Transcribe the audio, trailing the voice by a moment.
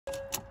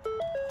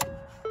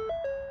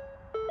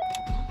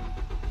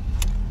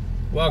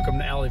Welcome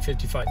to Alley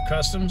 55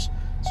 Customs.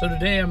 So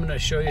today I'm going to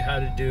show you how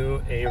to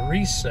do a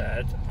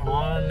reset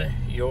on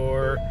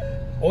your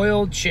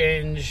oil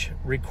change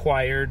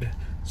required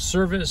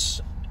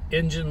service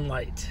engine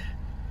light.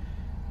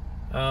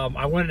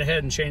 I went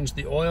ahead and changed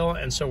the oil,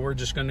 and so we're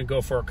just going to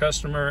go for a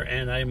customer,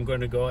 and I'm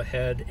going to go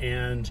ahead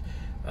and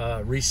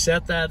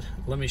reset that.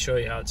 Let me show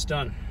you how it's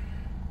done.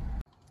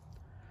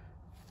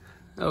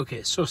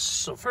 Okay, so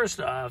first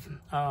off,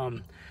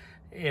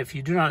 if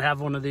you do not have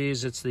one of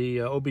these, it's the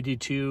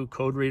OBD2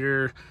 code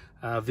reader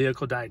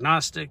vehicle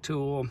diagnostic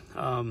tool.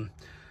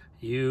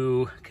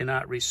 You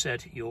cannot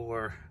reset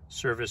your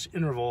service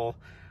interval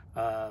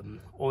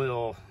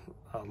oil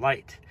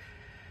light.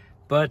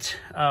 But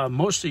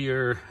most of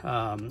your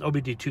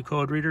OBD2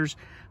 code readers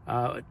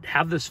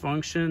have this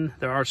function.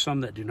 There are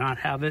some that do not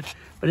have it.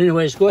 But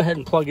anyways, go ahead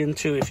and plug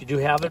into, if you do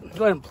have it,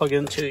 go ahead and plug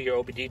into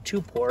your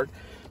OBD2 port.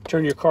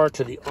 Turn your car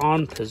to the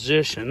on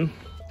position.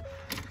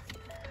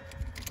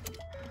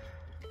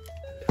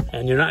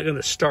 And you're not going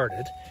to start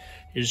it.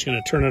 You're just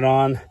going to turn it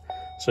on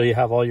so you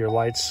have all your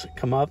lights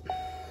come up.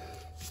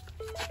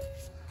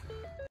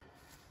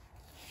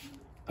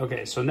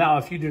 Okay, so now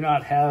if you do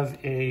not have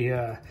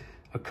a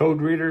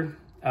code reader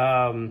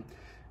and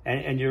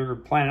you're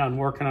planning on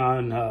working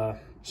on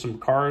some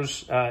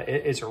cars,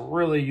 it's a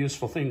really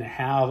useful thing to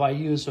have. I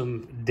use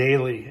them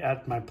daily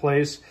at my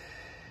place.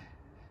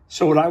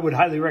 So what I would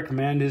highly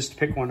recommend is to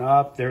pick one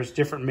up. There's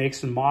different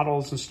makes and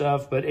models and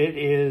stuff, but it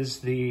is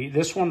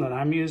this one that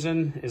I'm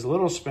using is a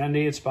little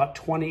spendy. It's about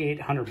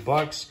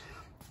 $2,800.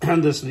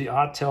 And this is the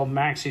Autel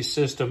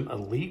Maxisys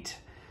Elite.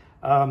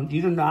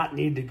 You do not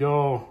need to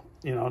go,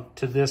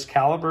 to this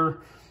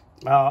caliber.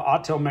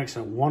 Autel makes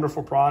a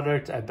wonderful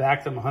product. I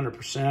back them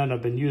 100%.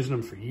 I've been using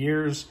them for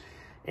years.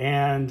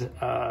 And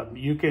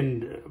you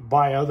can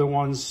buy other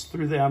ones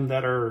through them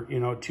that are,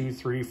 $200,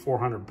 $300,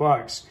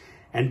 $400.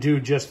 And do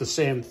just the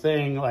same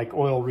thing like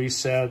oil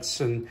resets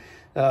and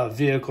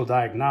vehicle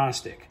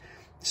diagnostic.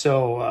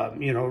 So,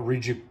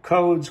 read your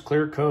codes,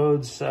 clear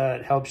codes.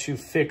 It helps you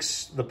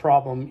fix the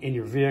problem in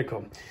your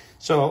vehicle.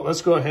 So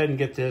let's go ahead and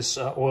get this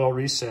oil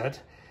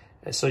reset.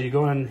 So you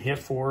go and hit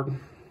forward.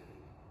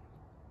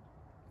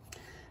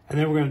 And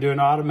then we're going to do an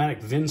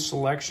automatic Vin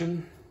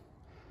selection.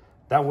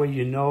 That way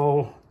you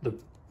know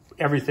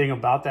everything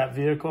about that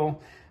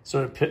vehicle.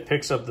 So it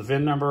picks up the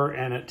VIN number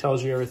and it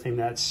tells you everything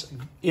that's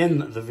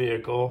in the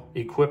vehicle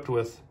equipped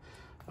with.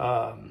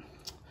 Oops,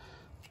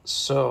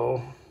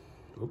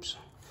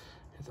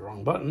 hit the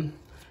wrong button.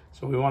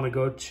 So we want to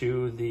go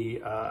to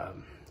the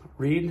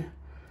read,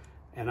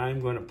 and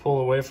I'm going to pull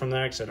away from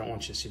that because I don't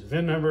want you to see the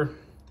VIN number.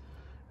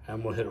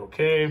 And we'll hit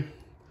OK.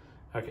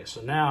 Okay,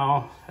 so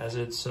now as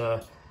it's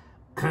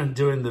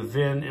doing the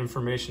Vin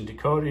Information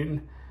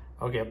Decoding,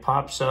 okay, it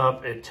pops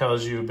up. It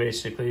tells you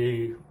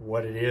basically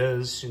what it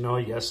is.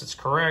 Yes, it's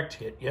correct.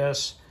 Hit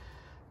yes.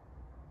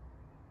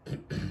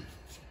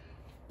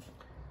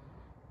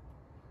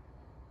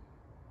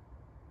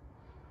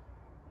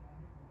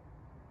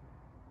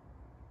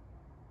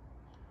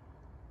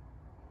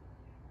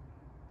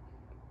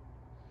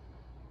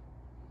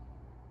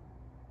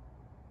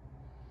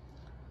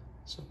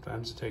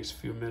 Sometimes it takes a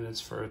few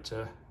minutes for it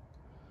to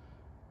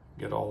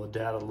get all the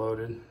data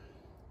loaded.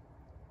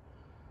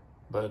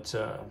 But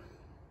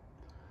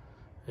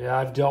yeah,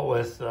 I've dealt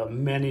with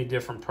many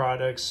different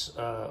products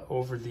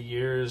over the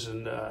years,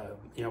 and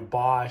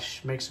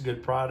Bosch makes a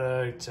good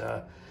product,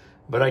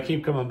 but I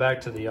keep coming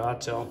back to the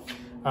Autel.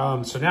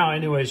 So now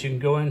anyways, you can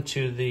go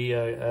into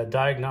the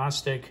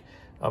diagnostic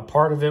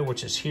part of it,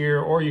 which is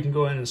here, or you can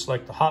go in and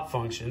select the hot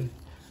function,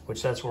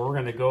 which that's where we're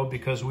going to go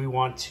because we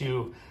want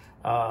to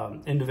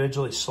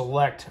individually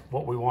select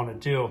what we want to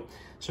do.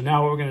 So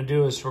now what we're going to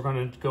do is we're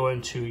going to go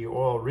into your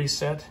oil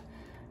reset,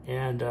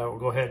 and we'll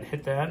go ahead and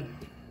hit that.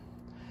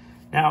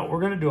 Now we're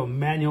going to do a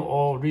manual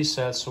oil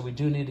reset, so we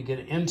do need to get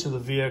into the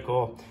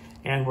vehicle,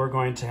 and we're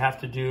going to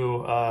have to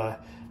do a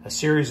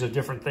series of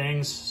different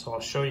things. So I'll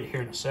show you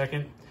here in a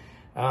second.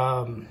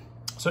 So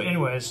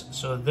anyways,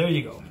 so there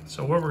you go.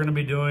 So what we're going to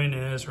be doing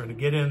is we're going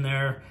to get in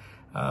there.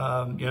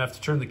 You have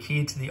to turn the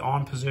key to the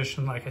on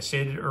position, like I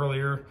stated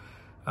earlier.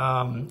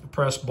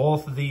 Press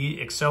both the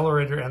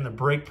accelerator and the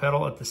brake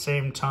pedal at the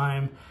same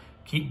time.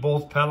 Keep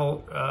both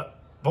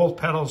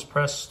pedals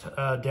pressed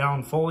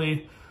down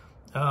fully.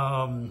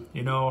 And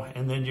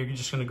then you're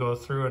just going to go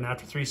through, and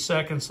after 3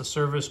 seconds, the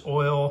service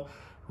oil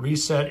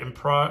reset in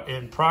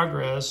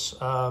progress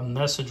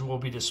message will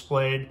be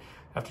displayed.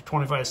 After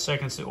 25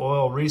 seconds, the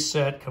oil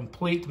reset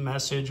complete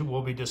message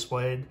will be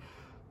displayed.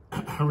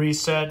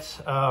 Release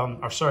both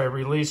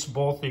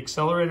the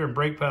accelerator and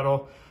brake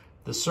pedal.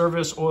 The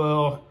service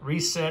oil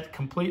reset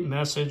complete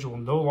message will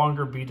no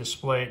longer be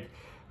displayed.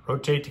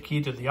 Rotate the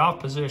key to the off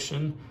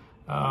position,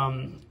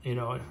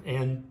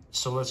 and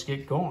so let's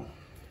get going.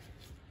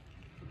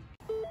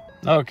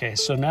 Okay,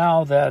 so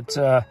now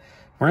that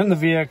we're in the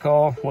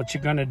vehicle, what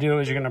you're going to do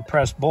is you're going to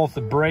press both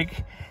the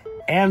brake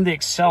and the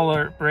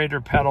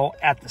accelerator pedal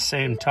at the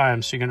same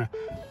time. So you're going to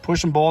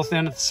push them both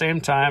in at the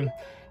same time,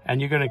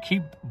 and you're going to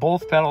keep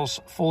both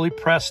pedals fully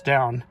pressed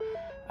down.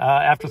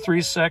 After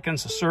 3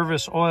 seconds, a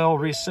service oil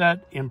reset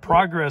in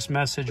progress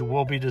message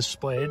will be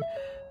displayed,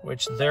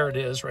 which there it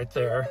is right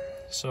there.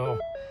 So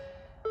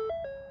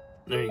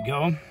there you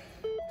go.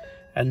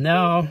 And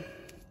now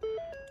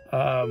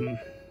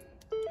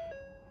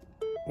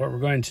what we're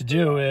going to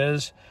do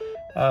is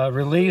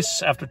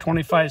release after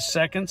 25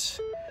 seconds.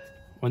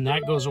 When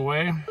that goes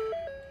away,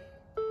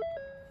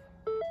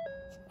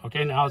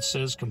 okay, now it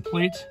says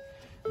complete.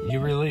 You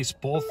release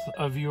both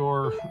of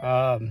your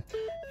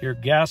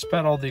gas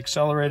pedal, the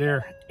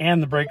accelerator,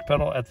 and the brake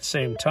pedal at the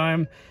same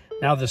time.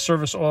 Now the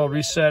service oil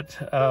reset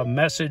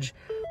message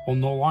will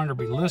no longer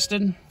be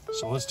listed.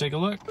 So let's take a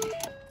look.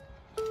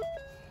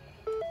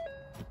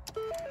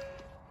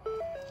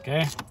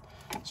 Okay,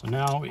 so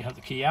now we have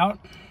the key out.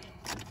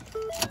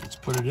 Let's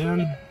put it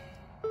in.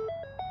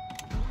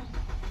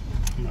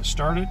 I'm gonna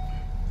start it.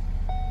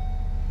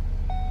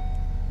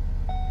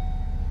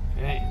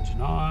 Okay,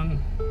 engine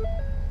on.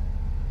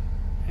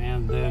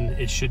 And then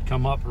it should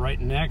come up right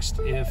next.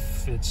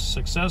 If it's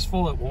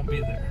successful, it won't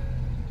be there.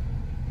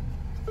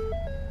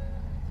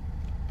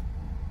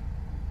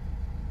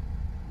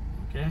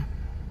 Okay.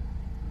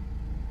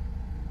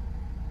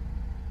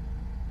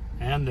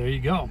 And there you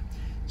go.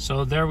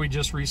 So there we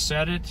just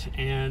reset it,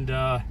 and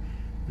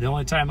the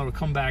only time it'll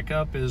come back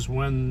up is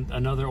when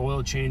another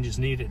oil change is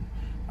needed.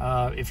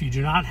 If you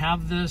do not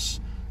have this,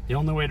 the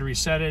only way to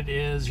reset it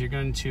is you're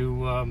going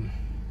to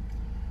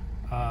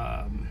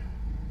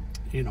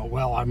you know,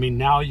 well, I mean,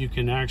 now you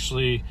can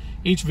actually,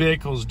 each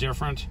vehicle is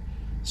different,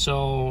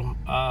 so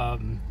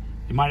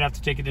you might have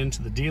to take it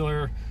into the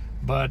dealer.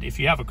 But if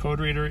you have a code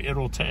reader,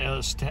 it'll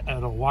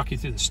walk you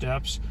through the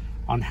steps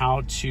on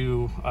how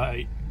to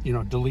you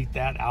know, delete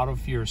that out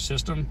of your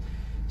system.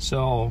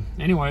 So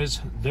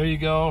anyways, there you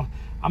go.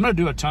 I'm going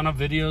to do a ton of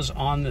videos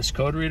on this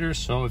code reader,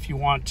 so if you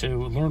want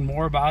to learn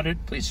more about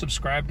it, please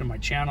subscribe to my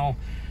channel,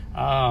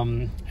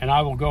 and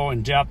I will go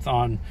in depth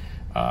on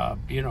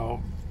you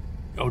know,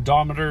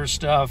 odometer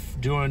stuff,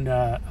 doing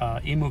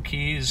EMU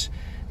keys,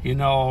 you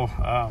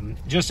know,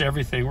 just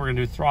everything. We're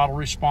gonna do throttle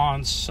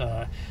response,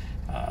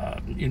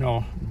 you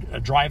know,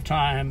 drive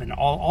time, and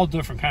all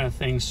different kind of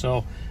things.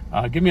 So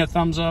give me a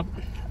thumbs up,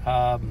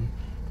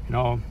 you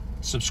know,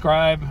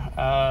 subscribe.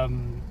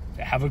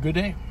 Have a good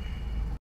day.